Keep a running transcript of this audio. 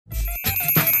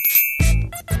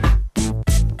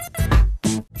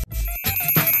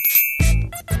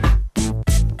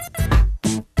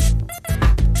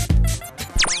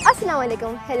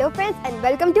अस्सलामुअलैकुम, hello friends and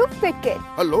welcome to fit kid.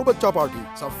 Hello बच्चा party,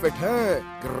 सब फिट है?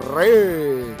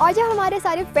 ग्रेट। और जब हमारे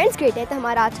सारे फ्रेंड्स ग्रेट हैं तो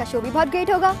हमारा आज का शो भी बहुत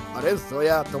ग्रेट होगा। अरे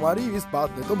जोया, तुम्हारी इस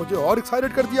बात ने तो मुझे और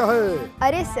एक्साइटेड कर दिया है।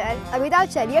 अरे सर, अभी तो आप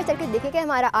चलिए और चल के देखें कि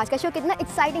हमारा आज का शो कितना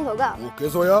एक्साइटिंग होगा। ओके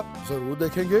जोया, जरूर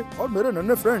देखेंगे और मेरे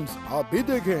नन्हे फ्रेंड्स आप भी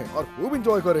देखें और खूब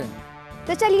एंजॉय करें।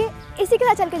 तो चलिए इसी के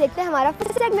साथ चल के देखते हैं हमारा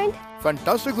फर्स्ट सेगमेंट।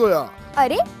 फैंटास्टिक जोया।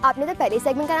 अरे आपने तो पहले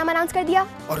सेगमेंट का नाम अनाउंस कर दिया।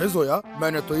 अरे जोया,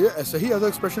 मैंने तो ये ऐसे ही एज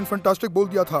एक्सप्रेशन फैंटास्टिक बोल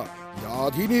दिया था।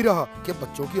 याद ही नहीं रहा कि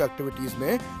बच्चों की एक्टिविटीज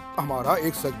में हमारा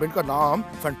एक सेगमेंट का नाम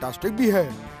फैंटास्टिक भी है।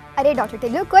 अरे डॉक्टर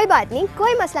टिल्लू, कोई बात नहीं,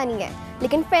 कोई मसला नहीं है।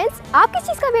 लेकिन फ्रेंड्स, आप किस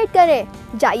चीज का वेट कर रहे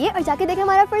हैं? जाइए और जाके देखें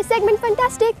हमारा first segment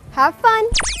fantastic. Have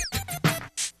fun.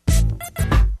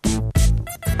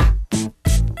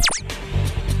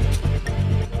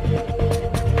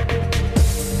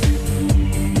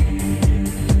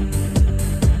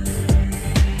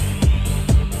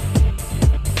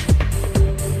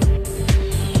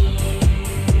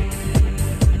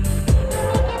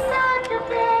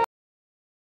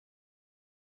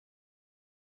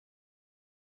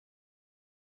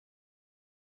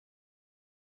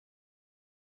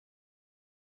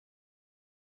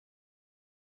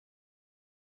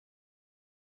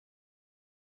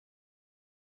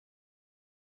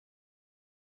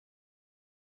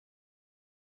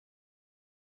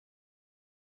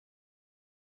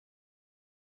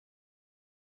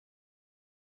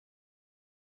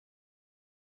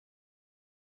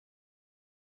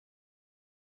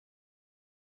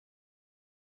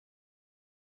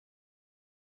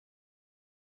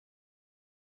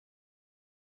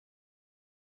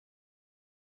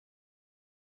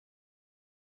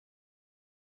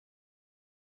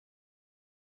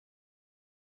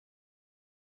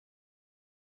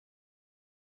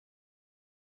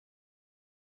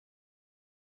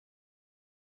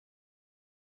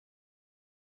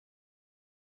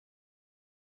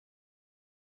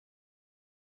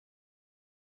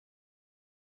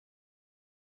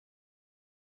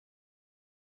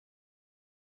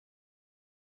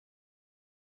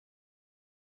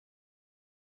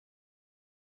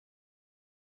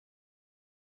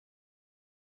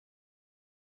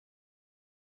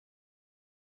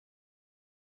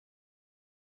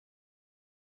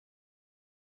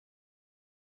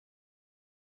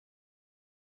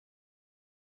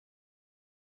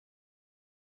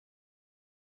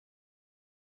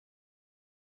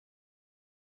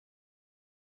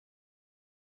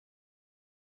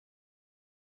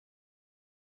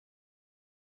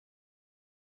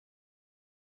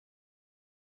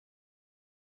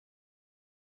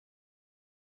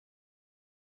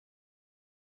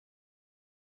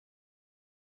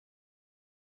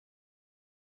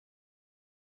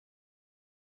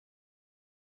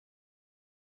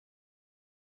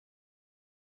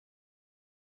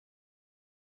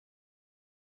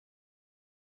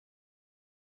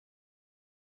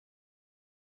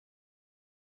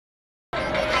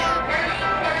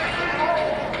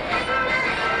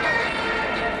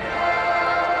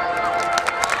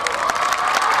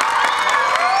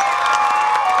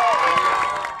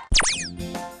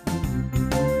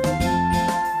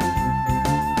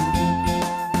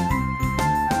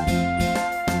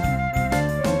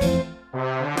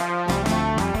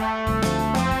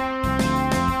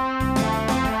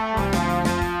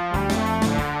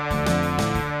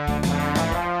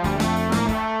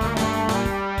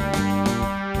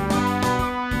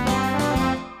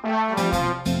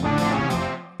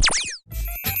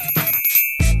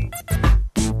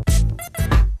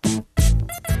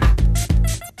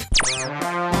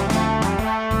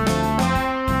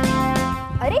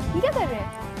 अरे ये क्या कर रहे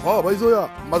हैं? वाह भाई जोया,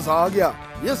 मजा आ गया।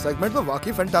 ये सेगमेंट तो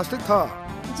वाकई फैंटास्टिक था।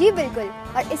 जी बिल्कुल,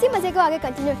 और इसी मजे को आगे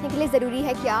कंटिन्यू रखने के लिए जरूरी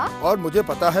है क्या? और मुझे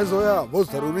पता है जोया, वो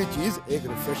जरूरी चीज एक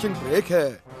रिफ्रेशिंग ब्रेक है।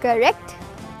 Correct.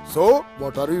 So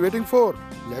what are we waiting for?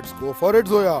 Let's go for it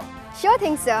Zoya. Sure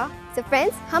thing sir. So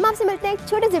friends, हम आपसे मिलते हैं एक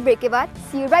छोटे से ब्रेक के बाद।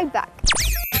 सी यू राइट बैक।